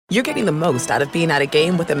you're getting the most out of being at a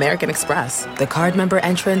game with American Express. The card member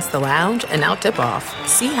entrance, the lounge, and now tip-off.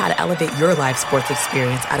 See how to elevate your live sports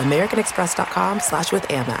experience at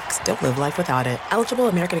americanexpress.com/withAmex. Don't live life without it. Eligible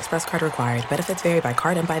American Express card required. Benefits vary by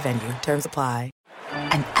card and by venue. Terms apply.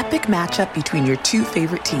 An epic matchup between your two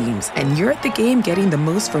favorite teams, and you're at the game getting the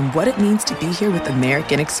most from what it means to be here with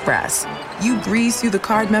American Express. You breeze through the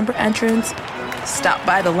card member entrance, stop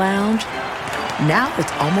by the lounge. Now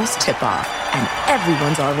it's almost tip-off, and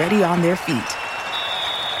everyone's already on their feet.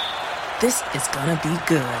 This is gonna be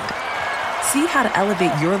good. See how to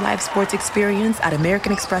elevate your live sports experience at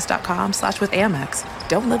americanexpress.com/withAmex.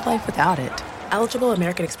 Don't live life without it. Eligible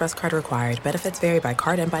American Express card required. Benefits vary by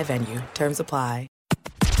card and by venue. Terms apply.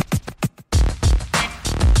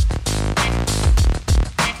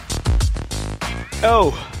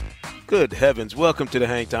 Oh, good heavens. Welcome to the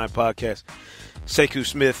Hang Time Podcast. Sekou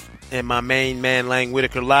Smith and my main man, Lang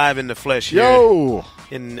Whitaker, live in the flesh here. Yo!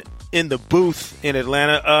 In the booth in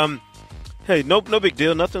Atlanta. Hey, no big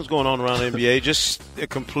deal. Nothing's going on around the NBA. Just a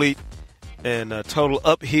complete and total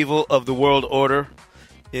upheaval of the world order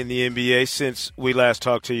in the NBA since we last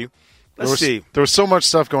talked to you. Let's see. There was so much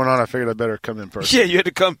stuff going on. I figured I better come in person. Yeah, you had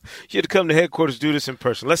to come to headquarters, do this in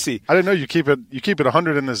person. Let's see. I didn't know you keep it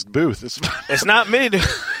 100 in this booth. It's not me.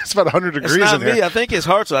 It's about 100 degrees in here. It's not me. I think it's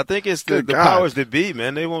Hartzell. I think it's the powers that be,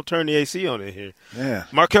 man. They won't turn the AC on in here. Yeah.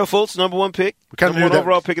 Markelle Fultz, number one pick. Number one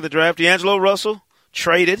overall pick of the draft. D'Angelo Russell,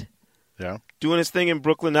 traded. Yeah. Doing his thing in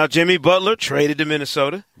Brooklyn. Now Jimmy Butler, traded to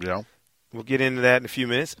Minnesota. Yeah. We'll get into that in a few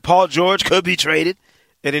minutes. Paul George could be traded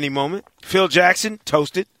at any moment. Phil Jackson,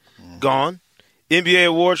 toasted, gone. NBA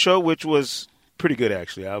award show, which was pretty good,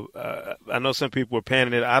 actually. I know some people were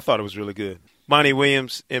panning it. I thought it was really good. Monty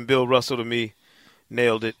Williams and Bill Russell, to me,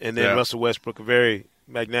 nailed it. And then Russell Westbrook, a very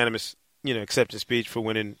magnanimous, acceptance speech for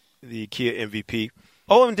winning the Kia MVP.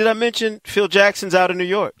 Oh, and did I mention Phil Jackson's out in New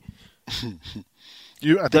York?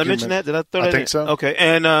 Did I mention that? Did I throw that in? I think so. Okay,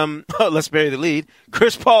 and let's bury the lead.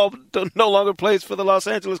 Chris Paul no longer plays for the Los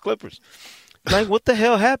Angeles Clippers. Like, what the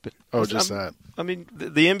hell happened? Oh, just that. I mean,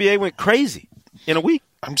 the NBA went crazy in a week.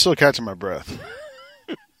 I'm still catching my breath.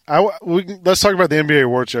 Let's talk about the NBA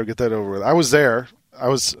award show. Get that over with. I was there. I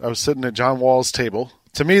was sitting at John Wall's table.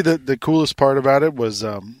 To me, the coolest part about it was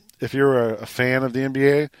if you're a fan of the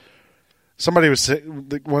NBA, somebody was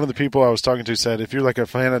one of the people I was talking to said if you're like a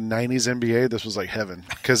fan of 90s NBA, this was like heaven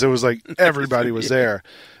because it was like everybody was there.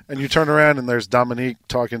 And you turn around and there's Dominique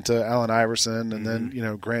talking to Allen Iverson, and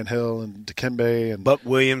then Grant Hill and Dikembe and Buck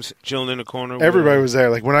Williams chilling in the corner. Everybody was there.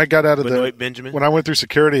 Like when I got out of Benjamin. When I went through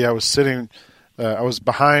security, I was sitting. I was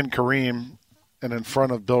behind Kareem and in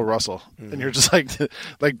front of Bill Russell, and you're just like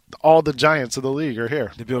all the giants of the league are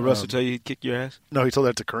here. Did Bill Russell tell you he'd kick your ass? No, he told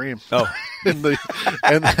that to Kareem. Oh, and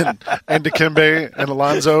Dikembe and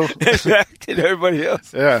Alonzo and everybody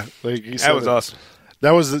else. Yeah, like he said, that was awesome.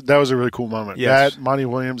 That was a really cool moment. Yes. That Monty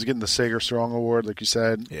Williams getting the Sager Strong Award, like you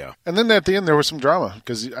said. Yeah. And then at the end there was some drama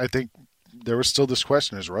because I think there was still this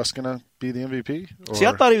question: is Russ going to be the MVP? Or... See,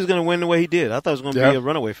 I thought he was going to win the way he did. I thought it was going to be a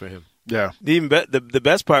runaway for him. Yeah. The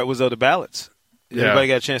best part was the ballots. Yeah. Everybody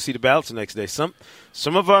got a chance to see the ballots the next day. Some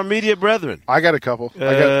of our media brethren. I got a couple.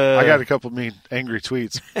 I got a couple of angry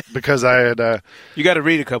tweets because I had. You got to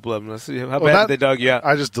read a couple of them. Let's see how bad did they dog you out.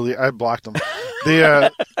 I blocked them.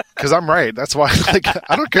 Because I'm right. That's why.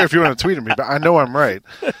 I don't care if you want to tweet at me, but I know I'm right.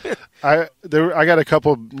 I got a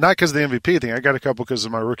couple, not because of the MVP thing. I got a couple because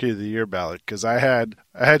of my Rookie of the Year ballot. Because I had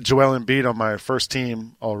Joel Embiid on my first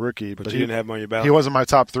team All Rookie, but you didn't have him on your ballot. He wasn't my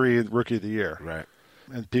top 3 Rookie of the Year. Right.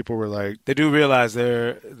 And people were like, they do realize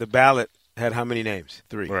the ballot had how many names?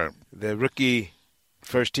 3. Right. The rookie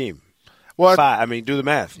first team. Well, 5. I mean, do the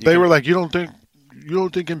math. They were like, you don't think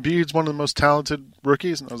Embiid's one of the most talented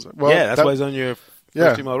rookies? And I was like, well, yeah, that's why he's on your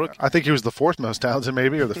first team All Rookie. I think he was the 4th most talented,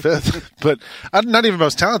 maybe, or the 5th. But not even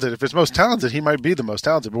most talented. If it's most talented, he might be the most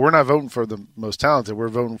talented. But we're not voting for the most talented. We're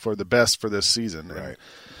voting for the best for this season. Right. And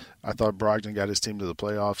I thought Brogdon got his team to the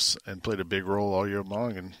playoffs and played a big role all year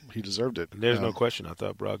long, and he deserved it. There's no question. I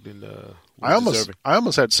thought Brogdon I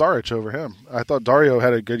almost had Saric over him. I thought Dario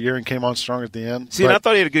had a good year and came on strong at the end. See, and I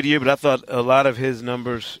thought he had a good year, but I thought a lot of his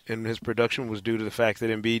numbers and his production was due to the fact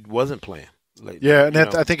that Embiid wasn't playing.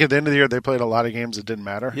 I think at the end of the year they played a lot of games that didn't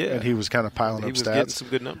matter, and he was kind of piling up stats. He was getting some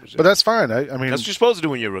good numbers. But that's fine. I mean, that's what you're supposed to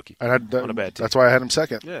do when you're a rookie on a bad team. That's why I had him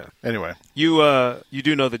second. Yeah. Anyway. You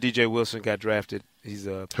do know that DJ Wilson got drafted. He's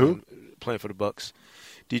playing for the Bucks.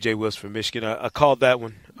 DJ Wilson from Michigan. I called that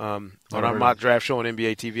one on our mock draft show on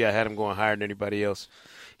NBA TV. I had him going higher than anybody else.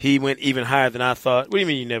 He went even higher than I thought. What do you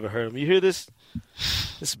mean you never heard him? You hear this?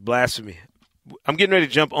 This is blasphemy. I'm getting ready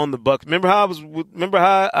to jump on the Bucks. Remember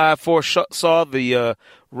how I foresaw the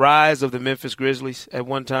rise of the Memphis Grizzlies at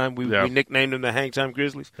one time? We nicknamed them the Hangtime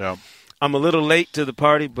Grizzlies. Yeah. I'm a little late to the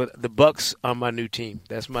party, but the Bucks are my new team.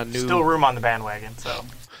 That's my new. Still room on the bandwagon, so.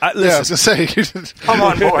 I was gonna say, I'm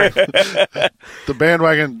on board. The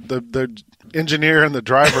bandwagon, the engineer and the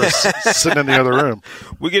driver sitting in the other room.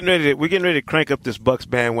 We're getting ready to crank up this Bucks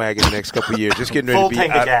bandwagon the next couple of years. Just getting ready Full to be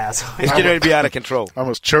tank of gas. It's getting ready to be out of control. I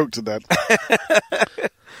almost choked at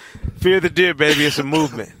that. Fear the deer, baby. It's a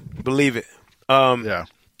movement. Believe it. Yeah.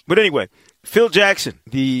 But anyway, Phil Jackson,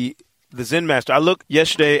 the Zen Master. I looked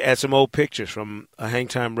yesterday at some old pictures from a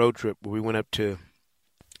Hangtime road trip where we went up to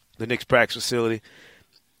the Knicks practice facility.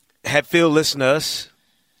 Had Phil listened to us,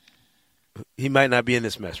 he might not be in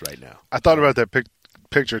this mess right now. I thought about that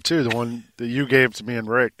picture, too, the one that you gave to me and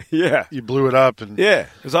Rick. Yeah. You blew it up. And yeah,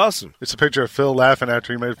 it was awesome. It's a picture of Phil laughing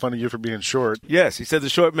after he made fun of you for being short. Yes, he said the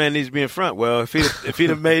short man needs to be in front. Well, if he'd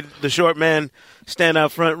have made the short man stand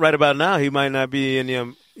out front right about now, he might not be in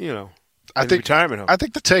the, retirement home. I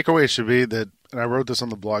think the takeaway should be that, and I wrote this on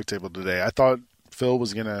the blog table today, I thought Phil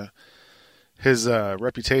was going to, his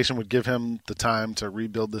reputation would give him the time to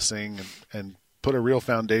rebuild this thing and put a real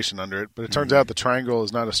foundation under it. But it turns out the triangle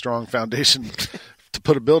is not a strong foundation to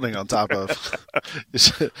put a building on top of.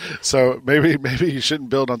 So maybe you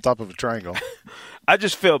shouldn't build on top of a triangle. I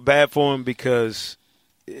just felt bad for him because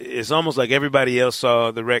it's almost like everybody else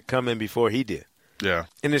saw the wreck coming before he did. Yeah.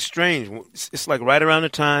 And it's strange. It's like right around the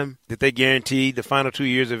time that they guaranteed the final 2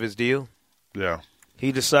 years of his deal. Yeah.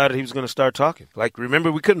 He decided he was going to start talking. Like,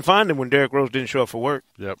 remember, we couldn't find him when Derrick Rose didn't show up for work.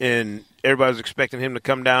 Yep. And everybody was expecting him to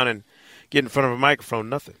come down and get in front of a microphone,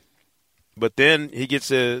 nothing. But then he gets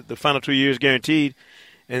the final 2 years guaranteed,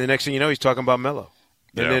 and the next thing you know, he's talking about Melo.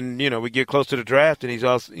 And then, we get close to the draft, and he's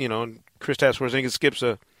also, Kristaps Porzingis skips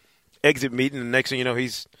a exit meeting, and the next thing you know,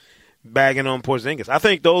 he's bagging on Porzingis. I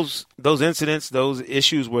think those incidents, those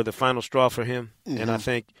issues were the final straw for him. Mm-hmm. And I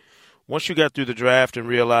think once you got through the draft and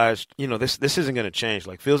realized, this isn't going to change.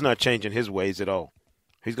 Like, Phil's not changing his ways at all.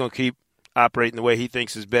 He's going to keep operating the way he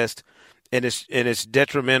thinks is best, and it's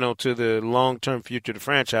detrimental to the long-term future of the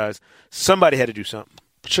franchise. Somebody had to do something.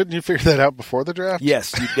 Shouldn't you figure that out before the draft?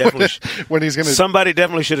 Yes, you definitely should. When he's going to, somebody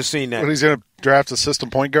definitely should have seen that. When he's going to draft a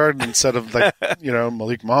system point guard instead of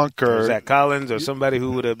Malik Monk or Zach Collins or somebody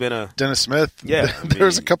who would have been a Dennis Smith. Yeah,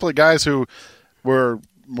 there's a couple of guys who were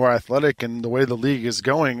more athletic, and the way the league is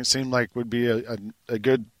going, it seemed like would be a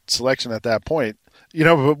good selection at that point.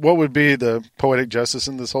 But what would be the poetic justice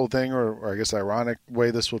in this whole thing, or I guess ironic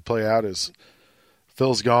way this would play out is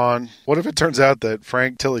Phil's gone. What if it turns out that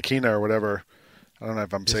Frank Tilikina or whatever, I don't know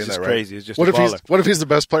if I'm saying that right. Crazy. It's just what if he's the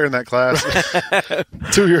best player in that class?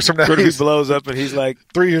 2 years from now, what if he blows up and he's like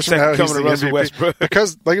 3 years from now, he's the MVP? Westbrook.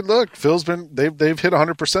 Because look, Phil's been they've hit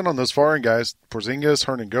 100% on those foreign guys. Porzingis,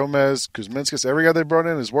 Hernan Gomez, Kuzminskis, every guy they brought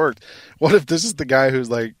in has worked. What if this is the guy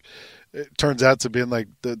who's like, it turns out to being like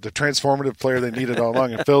the transformative player they needed all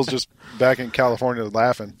along, and Phil's just back in California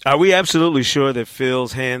laughing? Are we absolutely sure that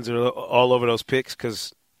Phil's hands are all over those picks?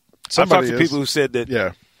 Because I've talked to people who said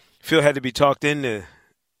that Phil had to be talked into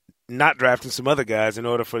not drafting some other guys in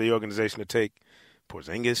order for the organization to take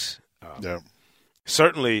Porzingis.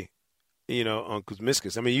 Certainly, on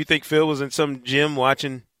Kuzminskis. I mean, you think Phil was in some gym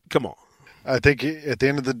watching? Come on. I think at the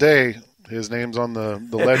end of the day, his name's on the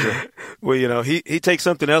ledger. Well, he takes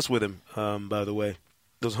something else with him, by the way.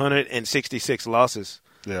 Those 166 losses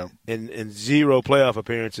and 0 playoff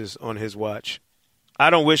appearances on his watch.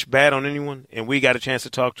 I don't wish bad on anyone, and we got a chance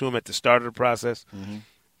to talk to him at the start of the process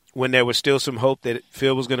when there was still some hope that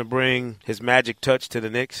Phil was going to bring his magic touch to the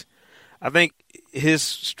Knicks. I think his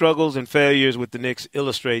struggles and failures with the Knicks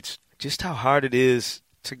illustrates just how hard it is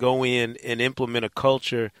to go in and implement a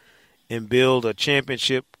culture and build a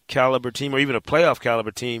championship caliber team or even a playoff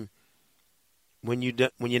caliber team when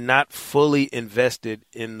you're not fully invested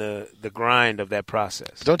in the grind of that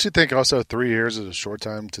process. Don't you think also 3 years is a short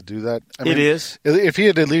time to do that? It is. If he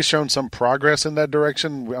had at least shown some progress in that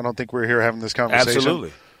direction, I don't think we're here having this conversation.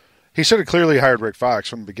 Absolutely. He should have clearly hired Rick Fox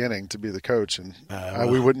from the beginning to be the coach, and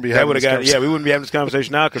we wouldn't be having this conversation. Yeah, we wouldn't be having this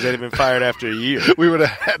conversation now because they'd have been fired after a year. We would have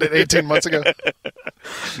had it 18 months ago.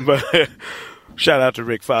 But shout out to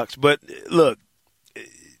Rick Fox. But look,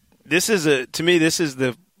 to me, this is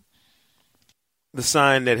the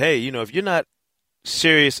sign that, hey, if you're not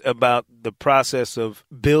serious about the process of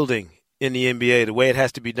building in the NBA the way it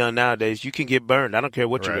has to be done nowadays, you can get burned. I don't care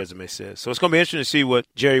what your resume says. So it's going to be interesting to see what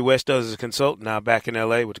Jerry West does as a consultant now back in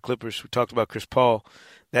L.A. with the Clippers. We talked about Chris Paul.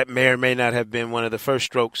 That may or may not have been one of the first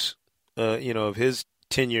strokes, of his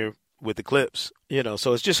tenure with the Clips.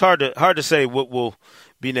 So it's just hard to say what will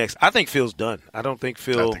be next. I think Phil's done. I don't think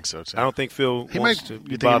Phil. I think so too. I don't think Phil wants to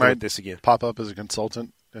be bothered with this again. Pop up as a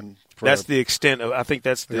consultant, and that's the extent of. I think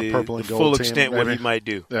that's the full extent what he might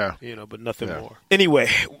do. Yeah, but nothing more. Anyway,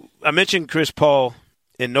 I mentioned Chris Paul,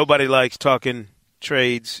 and nobody likes talking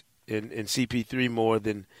trades in CP3 more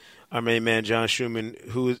than our main man John Schumann,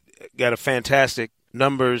 who got a fantastic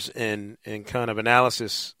numbers and kind of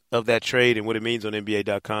analysis of that trade and what it means on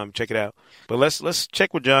NBA.com. Check it out. But let's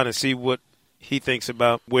check with John and see what he thinks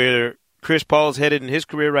about where Chris Paul is headed in his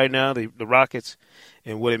career right now, the Rockets,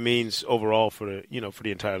 and what it means overall for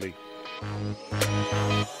the entire league.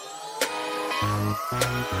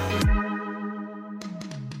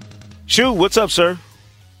 Shu, what's up, sir?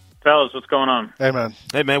 Fellas, what's going on? Hey, man.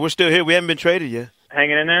 Hey, man, we're still here. We haven't been traded yet.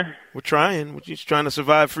 Hanging in there? We're trying. We're just trying to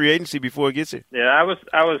survive free agency before it gets here. Yeah, I was.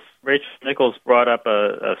 Rachel Nichols brought up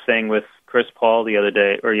a thing with Chris Paul the other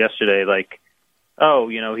day or yesterday, like,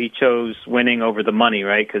 he chose winning over the money,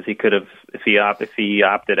 right? Because he could have, if he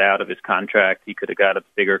opted out of his contract, he could have got a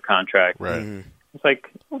bigger contract. Right. Mm-hmm. It's like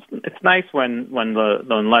it's nice when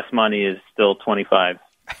less money is still $25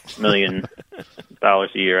 million a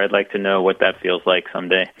year. I'd like to know what that feels like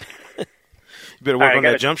someday. You better work on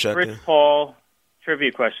that jump shot. Chris Paul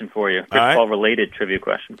trivia question for you. Chris Paul related trivia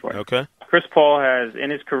question for you. Okay. Chris Paul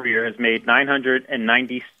in his career, has made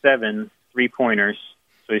 997 three-pointers,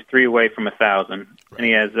 so he's 3 away from 1,000. Right. And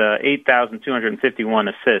he has 8,251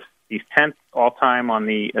 assists. He's 10th all-time on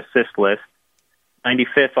the assist list,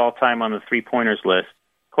 95th all-time on the three-pointers list.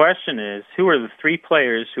 Question is, who are the 3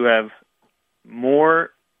 players who have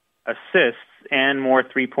more assists and more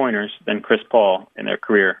three-pointers than Chris Paul in their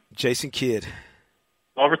career? Jason Kidd.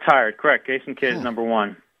 All retired, correct. Jason Kidd is number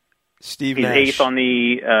 1. Steve He's Nash. 8th on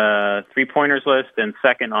the three-pointers list and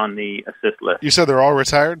 2nd on the assist list. You said they're all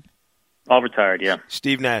retired? All retired, yeah.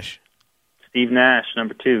 Steve Nash. Steve Nash,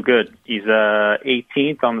 number 2, good. He's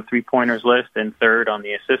 18th on the three-pointers list and 3rd on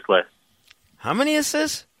the assist list. How many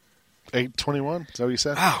assists? 821, is that what you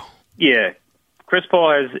said? Wow. Yeah. Chris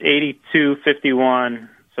Paul has 82.51.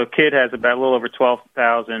 So Kidd has about a little over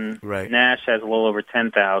 12,000. Right. Nash has a little over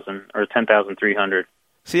 10,000 or 10,300.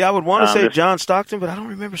 See, I would want to say John Stockton, but I don't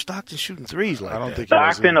remember Stockton shooting threes like that. I don't think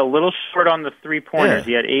Stockton a little short on the three-pointers.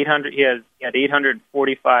 Yeah. He had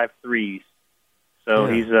 845 threes. So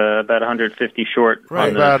he's about 150 short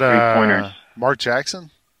on the three-pointers. Mark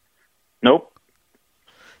Jackson? Nope.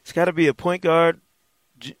 It's got to be a point guard,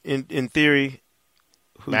 in theory,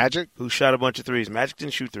 Magic? Who shot a bunch of threes. Magic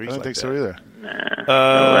didn't shoot threes. I don't like think that. so either. Nah,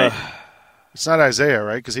 no way. It's not Isaiah,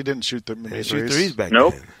 right? Because he didn't shoot the He many didn't shoot threes. threes back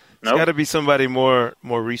Nope. then. It's got to be somebody more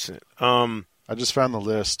recent. I just found the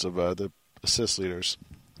list of the assist leaders.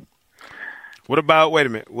 What about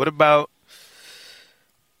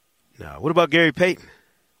Gary Payton?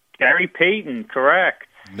 Gary Payton, correct.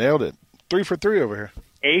 Nailed it. 3 for 3 over here.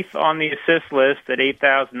 8th on the assist list at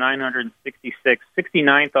 8,966.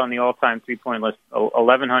 69th on the all-time three-point list,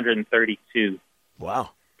 1,132.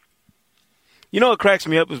 Wow. You know what cracks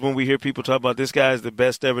me up is when we hear people talk about this guy's the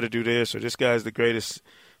best ever to do this or this guy's the greatest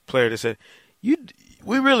player to say. We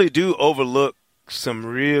really do overlook some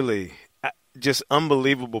really just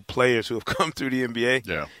unbelievable players who have come through the NBA.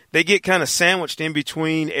 Yeah. They get kind of sandwiched in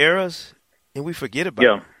between eras, and we forget about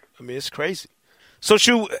them. I mean, it's crazy. So,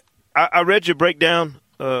 Shu, I read your breakdown,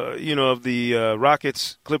 of the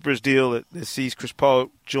Rockets-Clippers deal that sees Chris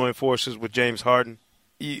Paul join forces with James Harden.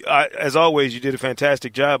 As always, you did a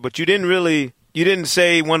fantastic job, but you didn't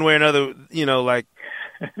say one way or another, like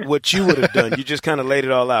what you would have done. You just kind of laid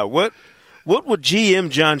it all out. What would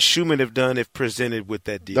GM John Schumann have done if presented with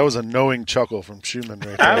that deal? That was a knowing chuckle from Schumann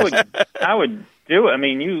right there. I would do it. I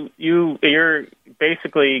mean, you're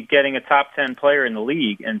basically getting a top 10 player in the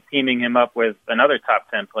league and teaming him up with another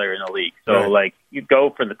top 10 player in the league. So, right. You go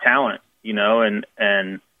for the talent,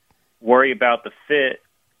 and worry about the fit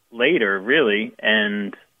later, really.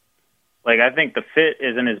 And, I think the fit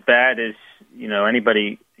isn't as bad as,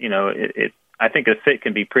 anybody, I think the fit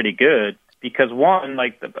can be pretty good because, one,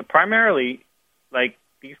 primarily,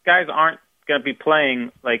 these guys aren't going to be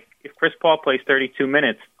playing, if Chris Paul plays 32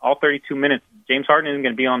 minutes, all 32 minutes, James Harden isn't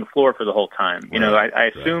going to be on the floor for the whole time.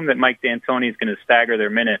 I assume that Mike D'Antoni is going to stagger their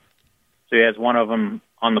minutes, so he has one of them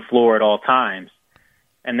on the floor at all times.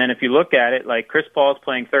 And then if you look at it, Chris Paul is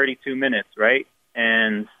playing 32 minutes, right?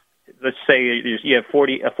 And let's say you have a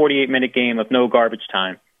 48-minute game of no garbage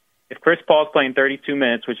time. If Chris Paul's playing 32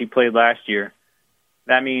 minutes, which he played last year,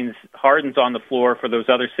 that means Harden's on the floor for those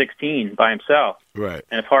other 16 by himself. Right.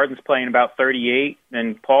 And if Harden's playing about 38,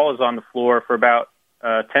 then Paul is on the floor for about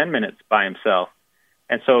 10 minutes by himself.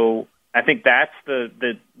 And so I think that's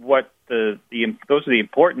what those are the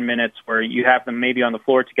important minutes where you have them maybe on the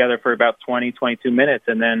floor together for about 20, 22 minutes,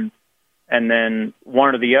 and then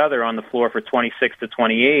one or the other on the floor for 26 to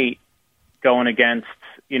 28, going against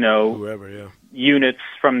whoever, units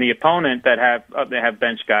from the opponent that have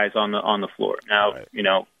bench guys on the floor. Now, right.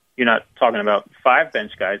 You're not talking about 5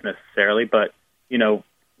 bench guys necessarily, but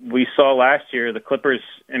we saw last year the Clippers.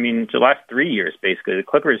 I mean, the last 3 years basically, the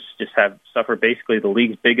Clippers just have suffered basically the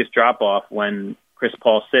league's biggest drop off when Chris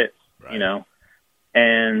Paul sits. Right.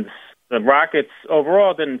 And the Rockets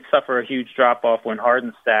overall didn't suffer a huge drop-off when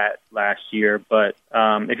Harden sat last year, but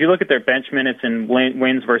if you look at their bench minutes and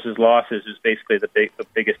wins versus losses, is basically the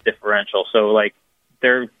biggest differential. So, like,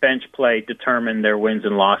 their bench play determined their wins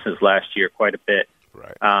and losses last year quite a bit.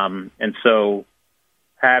 Right. And so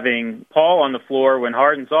having Paul on the floor when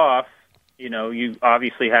Harden's off, you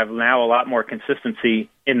obviously have now a lot more consistency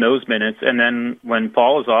in those minutes. And then when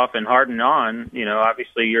Paul is off and Harden on,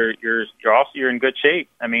 obviously you're in good shape.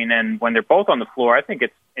 I mean, and when they're both on the floor, I think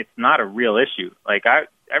it's not a real issue. Like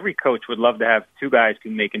every coach would love to have 2 guys who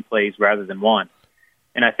making plays rather than one.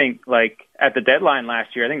 And I think like at the deadline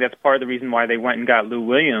last year, I think that's part of the reason why they went and got Lou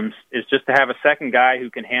Williams, is just to have a second guy who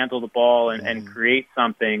can handle the ball and create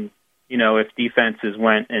something. If defenses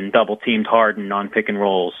went and double-teamed Harden on pick and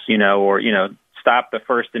rolls, or stop the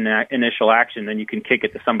first initial action, then you can kick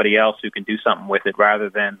it to somebody else who can do something with it rather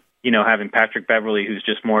than, having Patrick Beverley, who's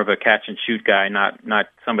just more of a catch-and-shoot guy, not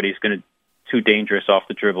somebody who's going to too dangerous off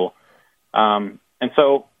the dribble. And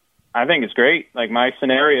so I think it's great. Like, my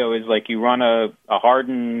scenario is like you run a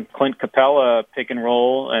Harden, Clint Capella pick and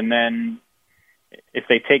roll, and then if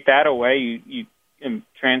they take that away, you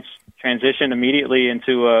transition immediately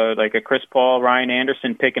into a Chris Paul, Ryan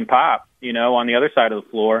Anderson pick and pop, on the other side of the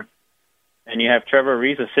floor. And you have Trevor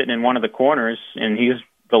Ariza sitting in one of the corners, and he's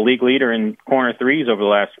the league leader in corner threes over the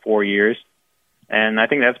last 4 years. And I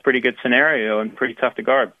think that's a pretty good scenario and pretty tough to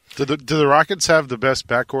guard. Do the Rockets have the best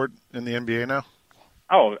backcourt in the NBA now?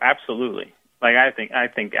 Oh, absolutely. Like, I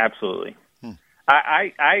think absolutely.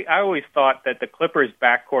 I always thought that the Clippers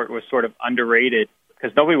backcourt was sort of underrated,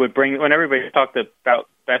 because nobody would when everybody talked about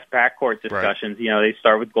best backcourt discussions, they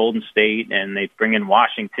start with Golden State and they bring in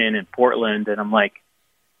Washington and Portland. And I'm like,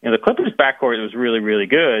 the Clippers backcourt was really, really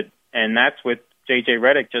good. And that's with J.J.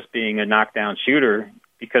 Redick just being a knockdown shooter,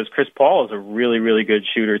 because Chris Paul is a really, really good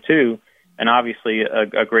shooter too. And obviously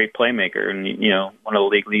a great playmaker and, one of the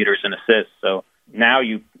league leaders in assists. So now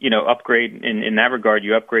you upgrade in that regard,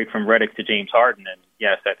 you upgrade from Redick to James Harden. And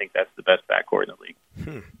yes, I think that's the best backcourt in the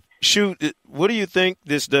league. Shoot, what do you think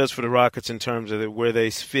this does for the Rockets in terms of where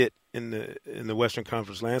they fit in the Western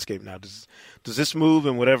Conference landscape now? Does this move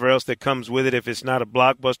and whatever else that comes with it, if it's not a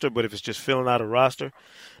blockbuster, but if it's just filling out a roster,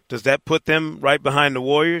 does that put them right behind the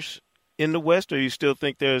Warriors in the West, or you still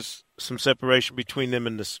think there's some separation between them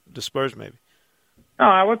and the Spurs maybe? No,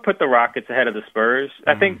 I would put the Rockets ahead of the Spurs.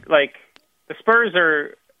 I think, like, the Spurs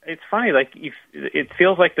are – it's funny, like, it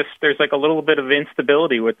feels like there's like a little bit of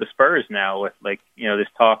instability with the Spurs now, with, like, this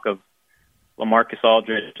talk of LaMarcus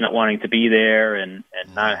Aldridge not wanting to be there and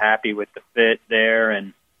not happy with the fit there,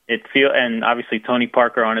 and and obviously Tony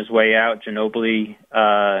Parker on his way out, Ginobili,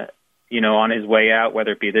 on his way out,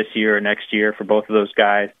 whether it be this year or next year for both of those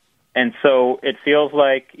guys. And so it feels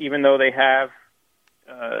like even though they have,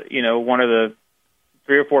 one of the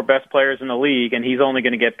 3 or 4 best players in the league, and he's only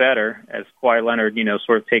going to get better as Kawhi Leonard,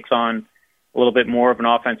 sort of takes on a little bit more of an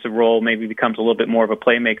offensive role, maybe becomes a little bit more of a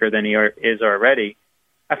playmaker than he is already.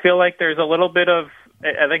 I feel like there's a little bit of,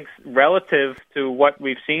 I think, relative to what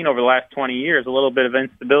we've seen over the last 20 years, a little bit of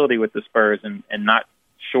instability with the Spurs and not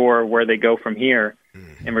sure where they go from here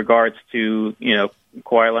in regards to,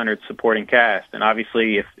 Kawhi Leonard's supporting cast. And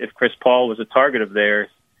obviously if Chris Paul was a target of theirs,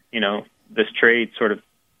 this trade sort of,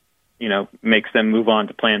 makes them move on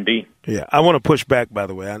to plan B. Yeah, I want to push back, by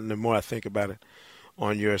the way, the more I think about it,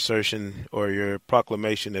 on your assertion or your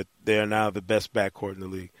proclamation that they are now the best backcourt in the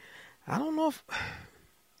league. I don't know if –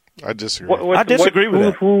 I disagree. I disagree with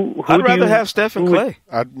that. Who I'd rather have Steph and Clay.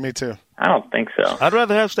 Me too. I don't think so. I'd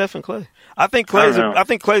rather have Steph and Clay. I think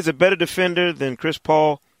Clay's a better defender than Chris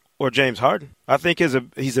Paul or James Harden. I think he's a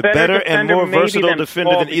better and more versatile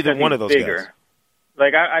defender than either one of those guys.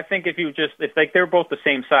 Like, I think if they're both the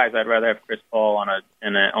same size, I'd rather have Chris Paul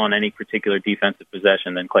on any particular defensive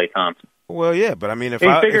possession than Klay Thompson. Well, yeah, but I mean, if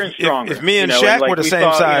bigger and stronger, if me and Shaq were the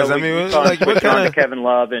same size, we saw Kevin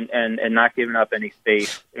Love and not giving up any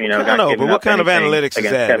space. But what kind of analytics is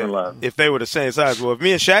that? Kevin Love. If they were the same size, well, if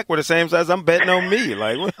me and Shaq were the same size, I'm betting on me.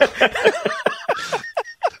 Like,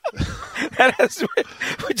 that's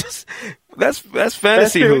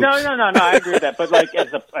fantasy hoops. No. I agree with that. But like as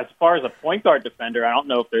far as a point guard defender, I don't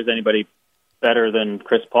know if there's anybody better than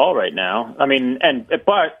Chris Paul right now. I mean,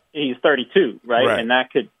 but he's 32, right? And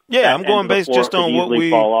that could I'm going based just on what we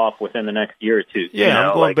fall off within the next year or two. Yeah,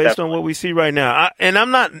 I'm going based on what we see right now.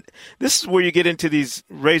 I'm not. This is where you get into these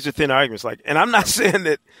razor thin arguments. And I'm not saying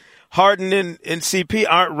that Harden and CP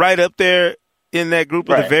aren't right up there in that group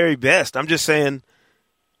of the very best. I'm just saying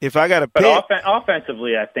if I got to pick, but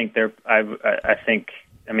offensively, I think I think.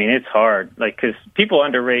 I mean, it's hard, because people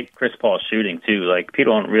underrate Chris Paul's shooting too.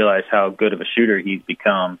 People don't realize how good of a shooter he's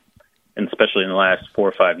become, and especially in the last 4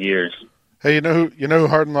 or 5 years. Hey, you know who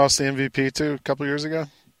Harden lost the MVP to a couple years ago?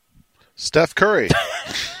 Steph Curry.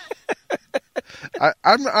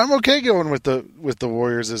 I'm okay going with the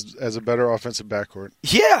Warriors as a better offensive backcourt.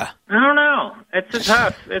 Yeah, I don't know. It's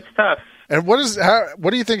tough. It's tough. And what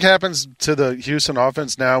do you think happens to the Houston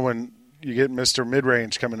offense now when you get Mr.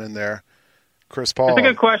 Midrange coming in there? Chris Paul. That's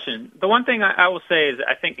a good question. The one thing I will say is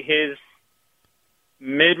I think his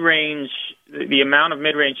mid-range, the amount of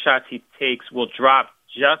mid-range shots he takes will drop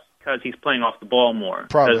just because he's playing off the ball more.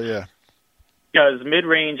 Probably, yeah. Because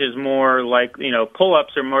mid-range is more like,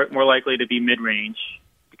 pull-ups are more likely to be mid-range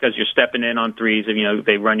because you're stepping in on threes and,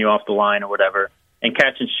 they run you off the line or whatever. And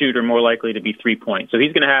catch and shoot are more likely to be 3-point. So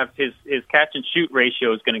he's going to have his catch and shoot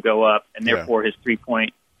ratio is going to go up, and therefore his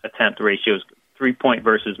 3-point attempt ratio is 3-point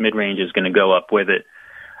versus mid-range is going to go up with it.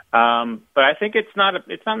 But I think it's not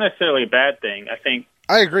necessarily a bad thing.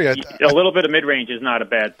 I agree. A little bit of mid-range is not a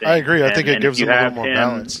bad thing. I agree. I think it gives him a little more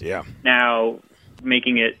balance. Yeah. Now,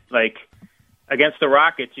 making it against the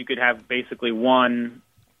Rockets, you could have basically one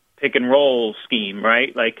pick-and-roll scheme,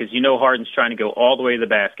 right? Because Harden's trying to go all the way to the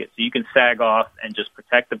basket. So you can sag off and just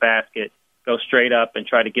protect the basket, go straight up and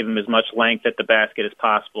try to give him as much length at the basket as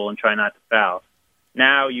possible and try not to foul.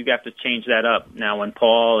 Now you have to change that up. Now when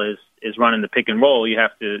Paul is running the pick and roll, you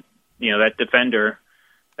have to, that defender,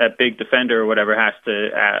 that big defender or whatever has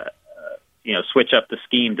to, switch up the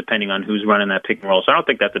scheme depending on who's running that pick and roll. So I don't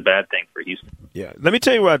think that's a bad thing for Houston. Yeah. Let me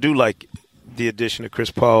tell you where I do like the addition of Chris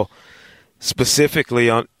Paul specifically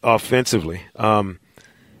on offensively,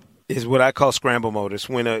 is what I call scramble mode. It's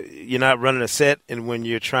when you're not running a set and when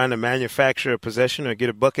you're trying to manufacture a possession or get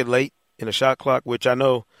a bucket late in a shot clock, which I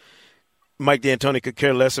know Mike D'Antoni could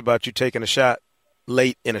care less about you taking a shot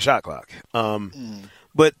late in a shot clock.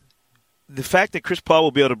 But the fact that Chris Paul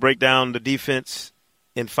will be able to break down the defense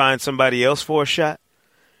and find somebody else for a shot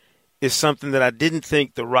is something that I didn't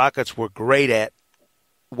think the Rockets were great at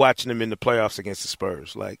watching them in the playoffs against the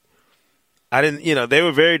Spurs. They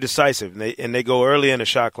were very decisive and they go early in the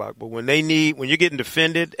shot clock. But when you're getting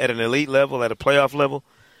defended at an elite level, at a playoff level,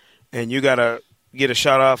 and you got to get a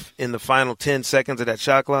shot off in the final 10 seconds of that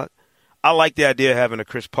shot clock, I like the idea of having a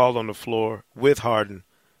Chris Paul on the floor with Harden,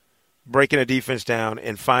 breaking a defense down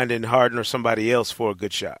and finding Harden or somebody else for a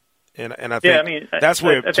good shot. And I think that's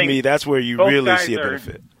where, to me, that's where you really see a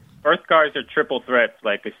benefit. Both guys are triple threats,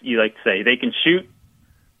 like you like to say. They can shoot.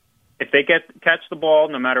 If they catch the ball,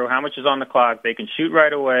 no matter how much is on the clock, they can shoot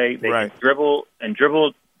right away. They can dribble,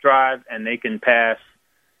 drive, and they can pass.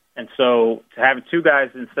 And so to have two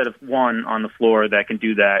guys instead of one on the floor that can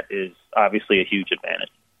do that is obviously a huge advantage.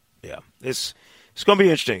 Yeah, it's going to be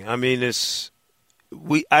interesting. I mean, that's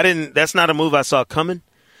not a move I saw coming,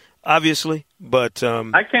 obviously, but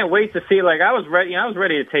I can't wait to see. I was ready. I was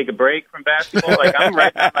ready to take a break from basketball. I'm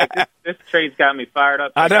ready. This trade's got me fired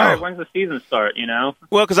up. I know. All right, when's the season start?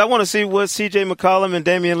 Well, because I want to see what C.J. McCollum and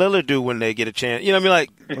Damian Lillard do when they get a chance. You know what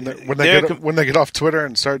I mean? When they get off Twitter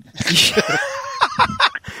and start.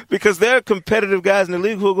 Because they're competitive guys in the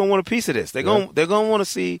league who are going to want a piece of this. They're going to want to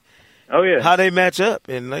see. Oh, yeah. How they match up,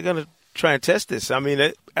 and they're going to try and test this. I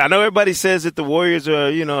mean, I know everybody says that the Warriors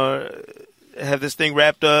are, have this thing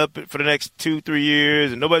wrapped up for the next 2-3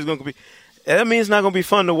 years, and nobody's going to be. That means it's not going to be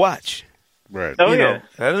fun to watch. Right. Oh, yeah.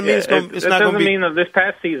 That doesn't mean it's not going to be. That doesn't mean that this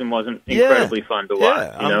past season wasn't incredibly fun to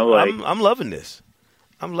watch. I'm loving this.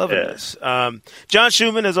 I'm loving this. John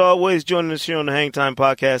Schumann, as always, joining us here on the Hang Time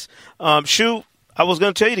Podcast. Shu, I was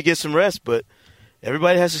going to tell you to get some rest, but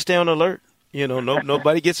everybody has to stay on alert.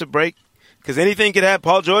 Nobody gets a break because anything could happen.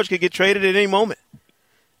 Paul George could get traded at any moment.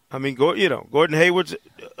 I mean, Gordon Hayward's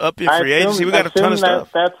up in free agency. We got a ton of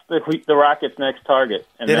stuff. That's the Rockets' next target,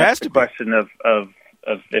 and it that's has to the question of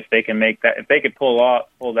if they can make that, if they could pull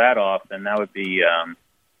that off, then that would be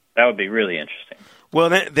really interesting. Well,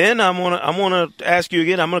 then I'm gonna ask you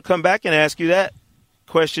again. I'm gonna come back and ask you that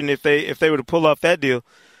question. If they were to pull off that deal,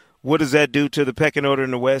 what does that do to the pecking order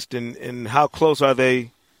in the West, and how close are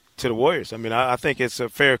they to the Warriors? I mean, I think it's a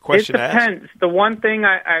fair question to ask. It depends. The one thing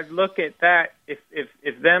I look at that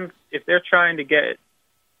if they're trying to get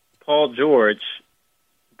Paul George,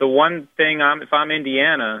 the one thing if I'm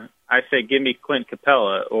Indiana, I say give me Clint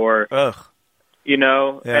Capella or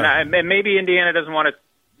and maybe Indiana doesn't want to,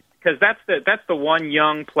 because that's the one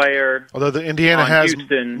young player. Although the Indiana has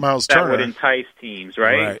Houston Miles that Turner would entice teams,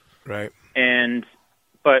 right? Right.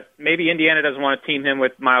 But maybe Indiana doesn't want to team him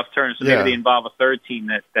with Miles Turner, so maybe they involve a third team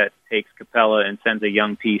that takes Capella and sends a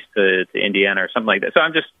young piece to Indiana or something like that. So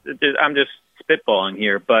I'm just spitballing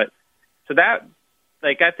here, but so that,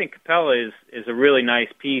 like, I think Capella is a really nice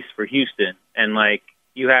piece for Houston, and like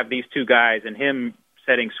you have these two guys, and him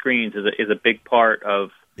setting screens is a big part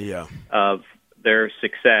of their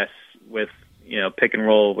success with pick and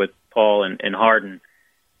roll with Paul and Harden.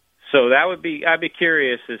 So I'd be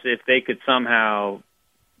curious as if they could somehow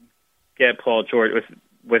get Paul George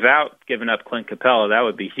without giving up Clint Capella. That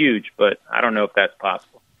would be huge, but I don't know if that's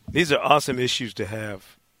possible. These are awesome issues to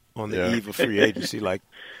have on the eve of free agency, like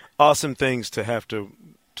awesome things to have to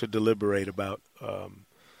deliberate about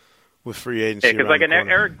with free agency. Yeah, because like an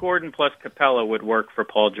Eric Gordon plus Capella would work for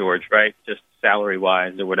Paul George, right? Just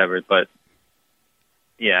salary-wise or whatever, but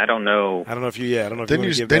I don't know. I don't know if you want to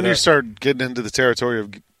give that up. Then you start getting into the territory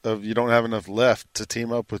of you don't have enough left to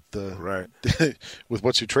team up with with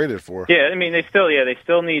what you traded for. Yeah, I mean they still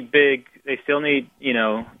need big. They still need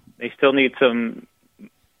some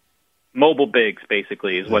mobile bigs.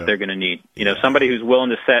 Basically, is what they're going to need. Somebody who's willing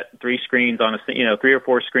to set three or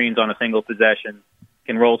four screens on a single possession,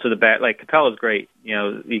 can roll to the back. Like Capella's great.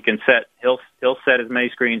 You can set. He'll set as many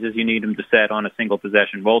screens as you need him to set on a single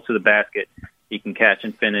possession. Roll to the basket. He can catch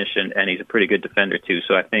and finish, and he's a pretty good defender too.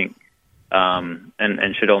 So I think.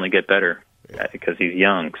 And should only get better because he's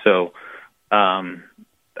young. So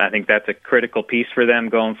I think that's a critical piece for them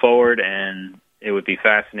going forward, and it would be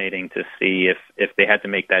fascinating to see if they had to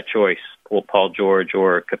make that choice, Paul George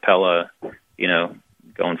or Capella,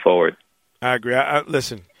 going forward. I agree.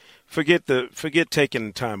 Listen, forget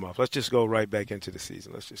taking time off. Let's just go right back into the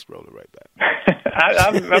season. Let's just roll it right back.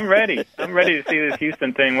 I'm ready. I'm ready to see this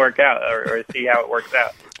Houston thing work out or see how it works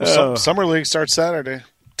out. Summer League starts Saturday.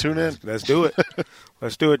 Tune in. Let's do it.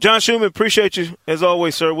 Let's do it. John Schumann, appreciate you as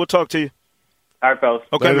always, sir. We'll talk to you. All right, fellas.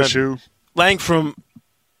 Okay, man. Lang from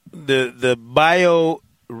the bio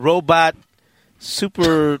robot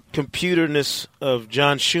supercomputerness of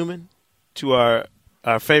John Schumann to our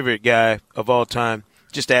favorite guy of all time.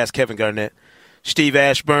 Just ask Kevin Garnett. Steve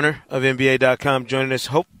Ashburner of NBA.com joining us.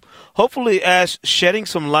 Hopefully, Ash shedding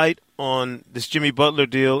some light on this Jimmy Butler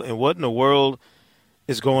deal and what in the world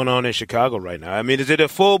is going on in Chicago right now. I mean, is it a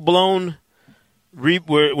full-blown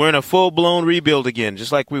we're in a full-blown rebuild again,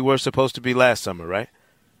 just like we were supposed to be last summer, right?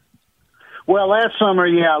 Well, last summer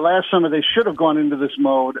they should have gone into this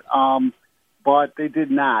mode, but they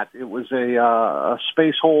did not. It was a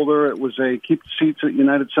space holder. It was a keep the seats at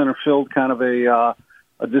United Center filled kind of a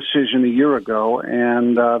decision a year ago,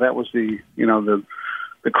 and that was the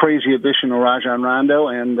crazy addition of Rajon Rondo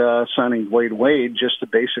and signing Wade just to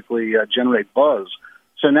basically generate buzz.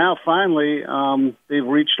 So now, finally, they've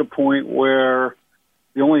reached a point where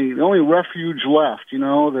the only refuge left,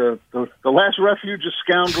 the last refuge of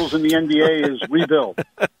scoundrels in the NBA is rebuild,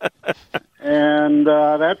 and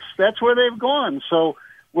that's where they've gone. So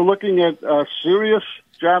we're looking at serious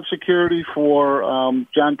job security for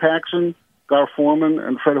John Paxson, Gar Forman,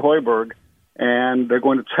 and Fred Hoiberg, and they're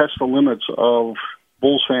going to test the limits of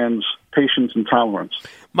Bulls fans' patience and tolerance.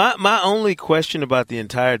 My only question about the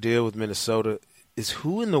entire deal with Minnesota is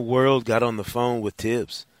who in the world got on the phone with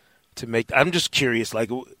Tibbs to make – I'm just curious.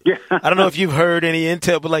 Like, I don't know if you've heard any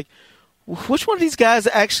intel, but, like, which one of these guys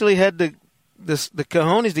actually had the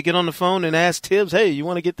cojones to get on the phone and ask Tibbs, hey, you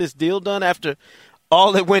want to get this deal done after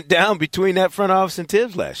all that went down between that front office and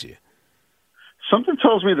Tibbs last year? Something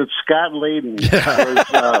tells me that Scott Layden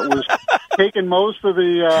was taking most of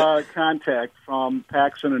the contact from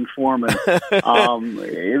Paxson and Foreman. They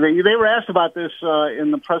were asked about this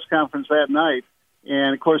in the press conference that night,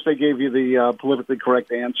 and, of course, they gave you the politically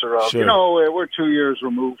correct answer of, sure, we're 2 years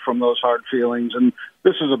removed from those hard feelings, and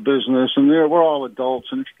this is a business, and we're all adults,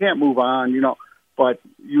 and if you can't move on, but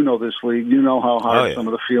this league, how hard some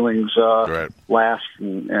of the feelings last,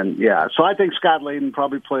 and so I think Scott Layden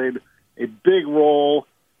probably played a big role,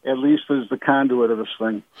 at least as the conduit of this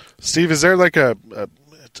thing. Steve, is there like a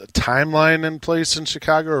timeline in place in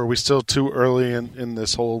Chicago, or are we still too early in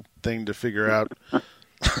this whole thing to figure out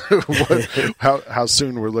how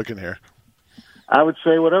soon we're looking here? I would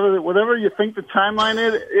say whatever you think the timeline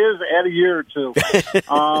is, add a year or two.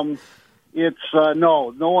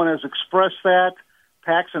 No one has expressed that.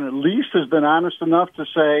 Paxson at least has been honest enough to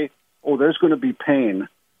say, there's going to be pain.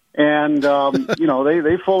 And,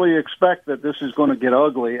 they fully expect that this is going to get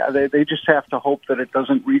ugly. They just have to hope that it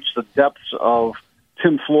doesn't reach the depths of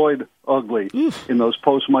Tim Floyd ugly in those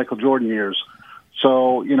post-Michael Jordan years.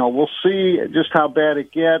 So, we'll see just how bad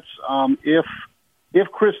it gets. If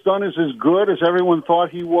Chris Dunn is as good as everyone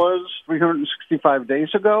thought he was 365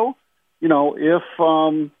 days ago, if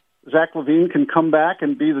Zach LaVine can come back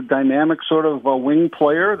and be the dynamic sort of wing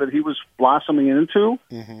player that he was blossoming into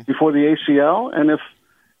before the ACL, and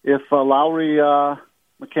if Lowry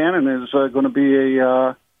McCannon is going to be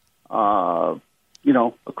a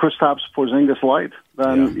Kristaps Porzingis light,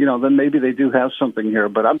 then then maybe they do have something here.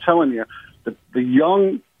 But I'm telling you, the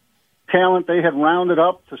young talent they had rounded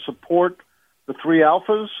up to support the three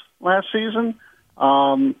alphas last season,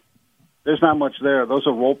 there's not much there. Those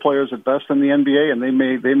are role players at best in the NBA, and they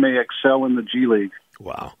may excel in the G League.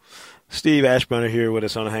 Wow. Steve Ashburner here with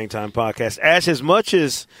us on the Hang Time Podcast. Ash, as much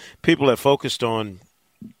as people have focused on,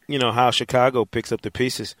 how Chicago picks up the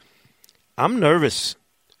pieces, I'm nervous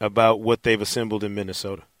about what they've assembled in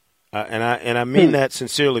Minnesota. And I mean that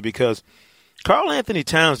sincerely, because Karl Anthony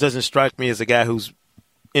Towns doesn't strike me as a guy who's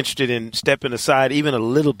interested in stepping aside even a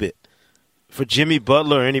little bit for Jimmy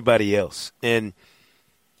Butler or anybody else. And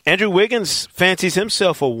Andrew Wiggins fancies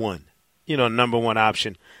himself a number one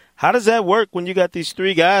option. How does that work when you got these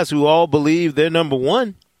three guys who all believe they're number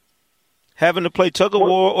one, having to play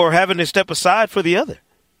tug-of-war or having to step aside for the other?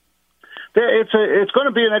 It's going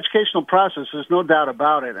to be an educational process. There's no doubt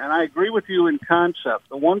about it. And I agree with you in concept.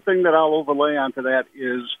 The one thing that I'll overlay onto that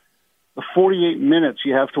is the 48 minutes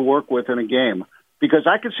you have to work with in a game. Because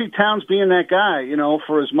I could see Towns being that guy,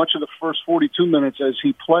 for as much of the first 42 minutes as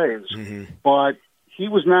he plays. But he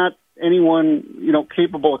was not anyone,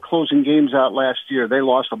 capable of closing games out last year. They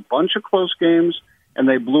lost a bunch of close games, and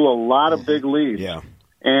they blew a lot of big leads. Yeah.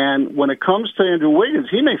 And when it comes to Andrew Wiggins,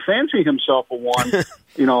 he may fancy himself a one,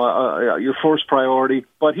 your first priority,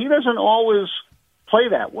 but he doesn't always play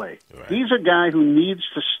that way. Right. He's a guy who needs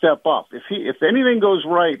to step up. If anything goes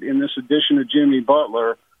right in this addition of Jimmy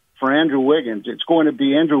Butler for Andrew Wiggins, it's going to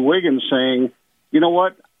be Andrew Wiggins saying, you know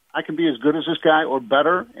what, I can be as good as this guy or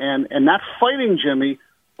better, and not fighting Jimmy,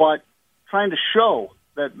 but trying to show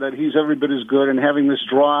that he's every bit as good and having this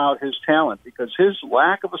draw out his talent, because his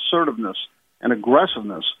lack of assertiveness and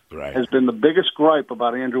aggressiveness has been the biggest gripe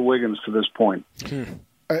about Andrew Wiggins to this point.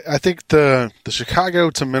 I think the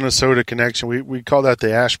Chicago to Minnesota connection, we call that the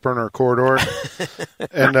Ashburner corridor.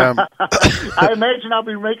 And I imagine I'll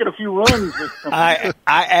be making a few runs. I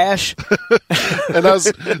Ash.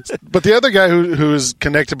 But the other guy who is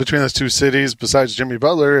connected between those two cities, besides Jimmy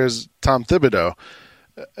Butler, is Tom Thibodeau.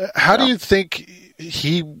 How do you think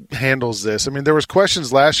he handles this? I mean, there was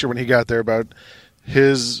questions last year when he got there about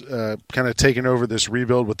his kind of taking over this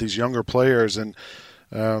rebuild with these younger players, and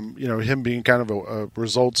him being kind of a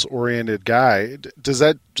results-oriented guy.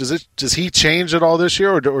 Does he change at all this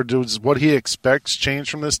year, or does what he expects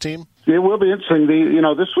change from this team? It will be interesting.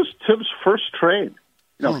 This was Tibbs' first trade.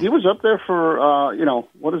 He was up there for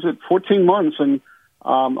 14 months and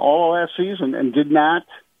all last season, and did not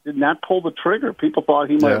pull the trigger. People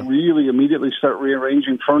thought he might really immediately start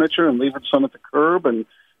rearranging furniture and leaving some at the curb, and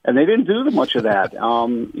they didn't do much of that.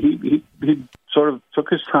 He sort of took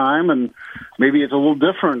his time, and maybe it's a little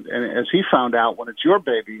different. And as he found out, when it's your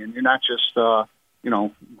baby and you're not just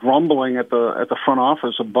grumbling at the front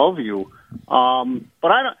office above you.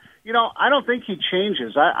 But I don't think he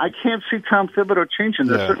changes. I can't see Tom Thibodeau changing.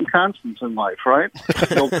 There's certain constants in life, right?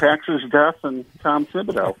 Bill Paxton's death and Tom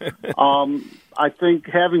Thibodeau. I think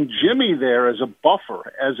having Jimmy there as a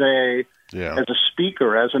buffer, as a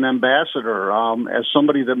speaker, as an ambassador, as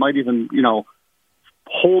somebody that might even,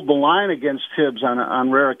 hold the line against Tibbs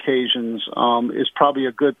on rare occasions, is probably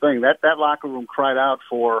a good thing. That locker room cried out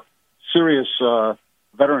for serious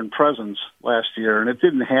veteran presence last year, and it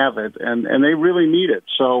didn't have it, and they really need it.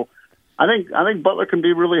 So I think Butler can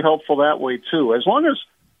be really helpful that way too. As long as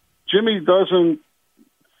Jimmy doesn't,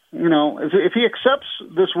 if he accepts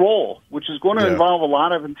this role, which is going to involve a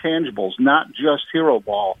lot of intangibles, not just hero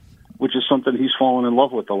ball, which is something he's fallen in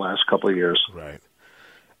love with the last couple of years. Right.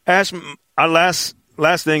 Ash, our last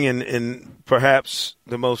thing, and perhaps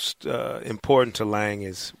the most important to Lang,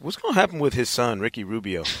 is what's going to happen with his son, Ricky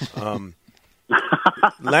Rubio.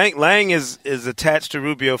 Lang is attached to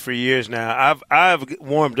Rubio for years now. I've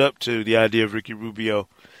warmed up to the idea of Ricky Rubio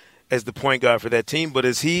as the point guard for that team, but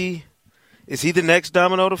is he the next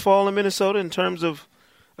domino to fall in Minnesota in terms of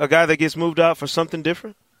a guy that gets moved out for something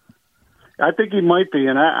different? I think he might be,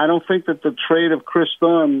 and I don't think that the trade of Chris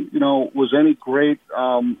Dunn, was any great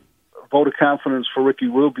vote of confidence for Ricky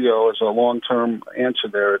Rubio as a long-term answer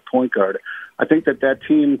there at point guard. I think that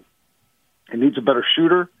team, it needs a better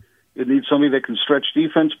shooter. It needs somebody that can stretch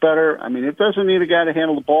defense better. I mean, it doesn't need a guy to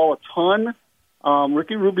handle the ball a ton.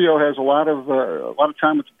 Ricky Rubio has a lot of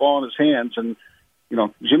time with the ball in his hands, and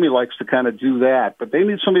Jimmy likes to kind of do that, but they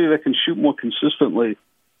need somebody that can shoot more consistently,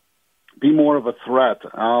 be more of a threat.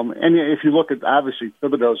 And if you look at, obviously,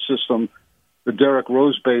 Thibodeau's system, the Derrick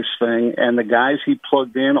Rose-based thing, and the guys he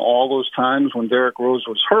plugged in all those times when Derrick Rose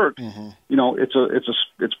was hurt,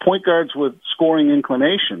 it's point guards with scoring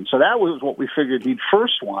inclination. So that was what we figured he'd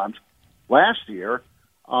first want last year.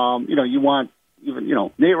 You want even,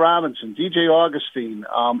 Nate Robinson, DJ Augustine,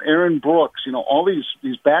 Aaron Brooks, all these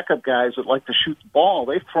backup guys that like to shoot the ball.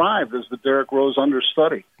 They thrived as the Derrick Rose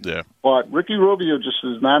understudy. Yeah. But Ricky Rubio just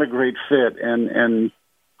is not a great fit, and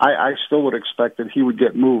I still would expect that he would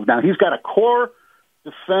get moved. Now, he's got a core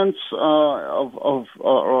defense a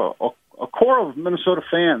core of Minnesota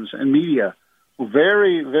fans and media who are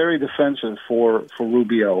very, very defensive for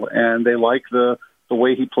Rubio, and they like the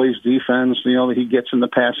way he plays defense, that he gets in the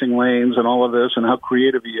passing lanes and all of this and how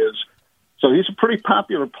creative he is. So he's a pretty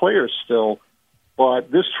popular player still. But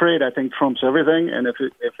this trade, I think, trumps everything. And if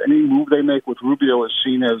any move they make with Rubio is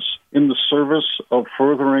seen as in the service of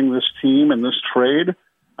furthering this team and this trade,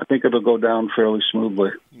 I think it'll go down fairly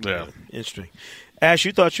smoothly. Yeah, interesting. Ash,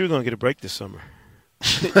 you thought you were going to get a break this summer.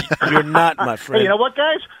 You're not, my friend. Hey, you know what,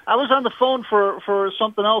 guys? I was on the phone for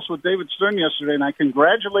something else with David Stern yesterday, and I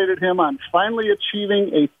congratulated him on finally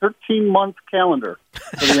achieving a 13-month calendar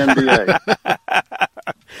for the NBA.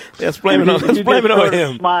 Let's blame it on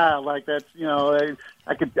him. Smile like that.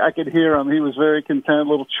 I could hear him. He was very content, a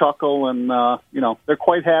little chuckle, and they're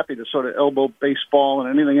quite happy to sort of elbow baseball and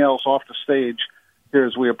anything else off the stage here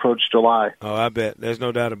as we approach July. Oh, I bet. There's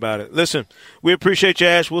no doubt about it. Listen, we appreciate you,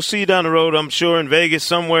 Ash. We'll see you down the road, I'm sure, in Vegas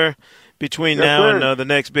somewhere between now and the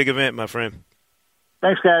next big event, my friend.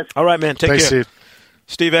 Thanks, guys. All right, man. Take Thanks, care.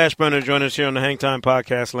 Steve Ashburner joining us here on the Hang Time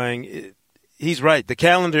Podcast, Lang. He's right. The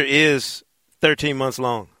calendar is 13 months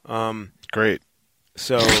long. Great.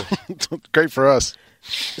 So great for us.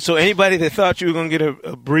 So anybody that thought you were going to get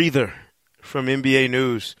a breather from NBA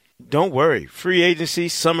news, don't worry. Free agency,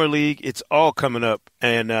 summer league, it's all coming up.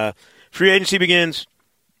 And free agency begins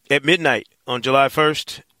at midnight on July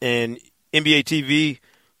 1st, and NBA TV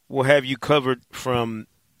will have you covered from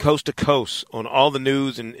coast to coast on all the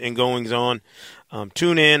news and goings-on.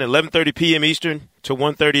 Tune in 11:30 p.m. Eastern to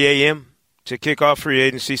 1:30 a.m. to kick off free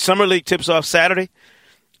agency. Summer league tips off Saturday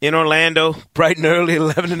in Orlando, bright and early,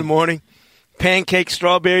 11 in the morning. Pancakes,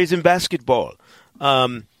 strawberries, and basketball.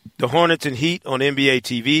 The Hornets and Heat on NBA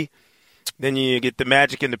TV. Then you get the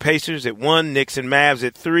Magic and the Pacers at 1, Knicks and Mavs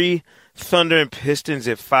at 3, Thunder and Pistons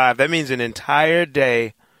at 5. That means an entire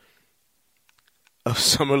day of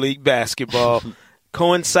Summer League basketball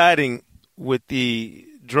coinciding with the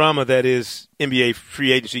drama that is NBA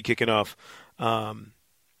free agency kicking off.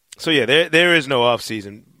 So, yeah, there is no off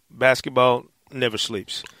season. Basketball never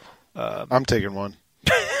sleeps. I'm taking one.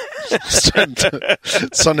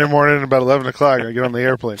 Sunday morning at about 11 o'clock, I get on the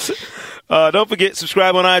airplane. Don't forget,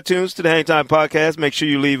 subscribe on iTunes to the Hang Time Podcast. Make sure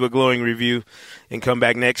you leave a glowing review and come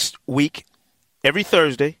back next week, every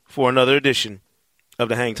Thursday, for another edition of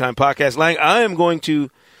the Hang Time Podcast. Lang, I am going to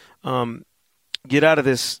get out of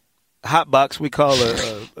this hot box we call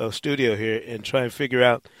a studio here and try and figure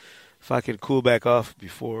out if I can cool back off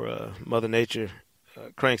before Mother Nature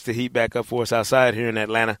cranks the heat back up for us outside here in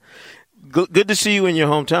Atlanta. Good to see you in your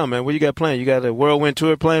hometown, man. What you got planned? You got a whirlwind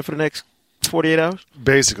tour planned for the next 48 hours?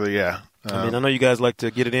 Basically, yeah. I know you guys like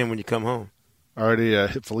to get it in when you come home. Already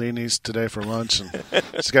hit Fellini's today for lunch, and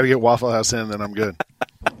just got to get Waffle House in, then I'm good.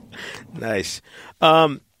 Nice.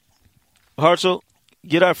 Hartzell,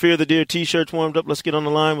 get our Fear the Deer T-shirts warmed up. Let's get on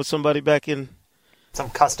the line with somebody back in.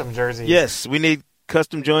 Some custom jerseys. Yes, we need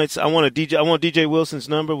custom joints. I want DJ Wilson's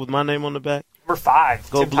number with my name on the back. Number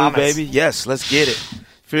 5. Go Tim Blue, Thomas. baby. Yes, let's get it.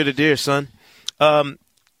 Fear the Deer, son.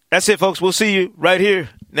 That's it, folks. We'll see you right here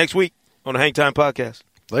next week on the Hang Time Podcast.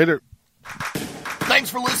 Later. Thanks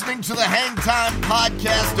for listening to the Hang Time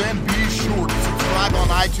Podcast, and be sure to subscribe on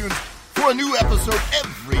iTunes for a new episode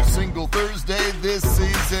every single Thursday this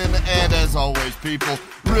season. And as always, people,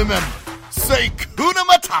 remember, say Kuna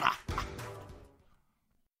Matata.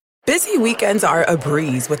 Busy weekends are a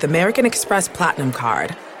breeze with American Express Platinum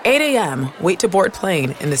Card. 8 a.m., wait to board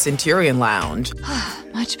plane in the Centurion Lounge.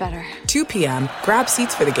 Much better. 2 p.m., grab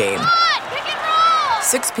seats for the game.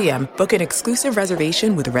 6 p.m., book an exclusive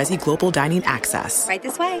reservation with Resi Global Dining Access. Right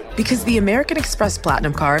this way. Because the American Express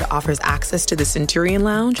Platinum Card offers access to the Centurion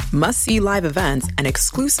Lounge, must-see live events, and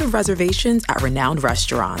exclusive reservations at renowned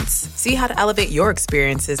restaurants. See how to elevate your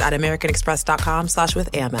experiences at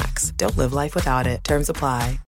americanexpress.com/withAmex. Don't live life without it. Terms apply.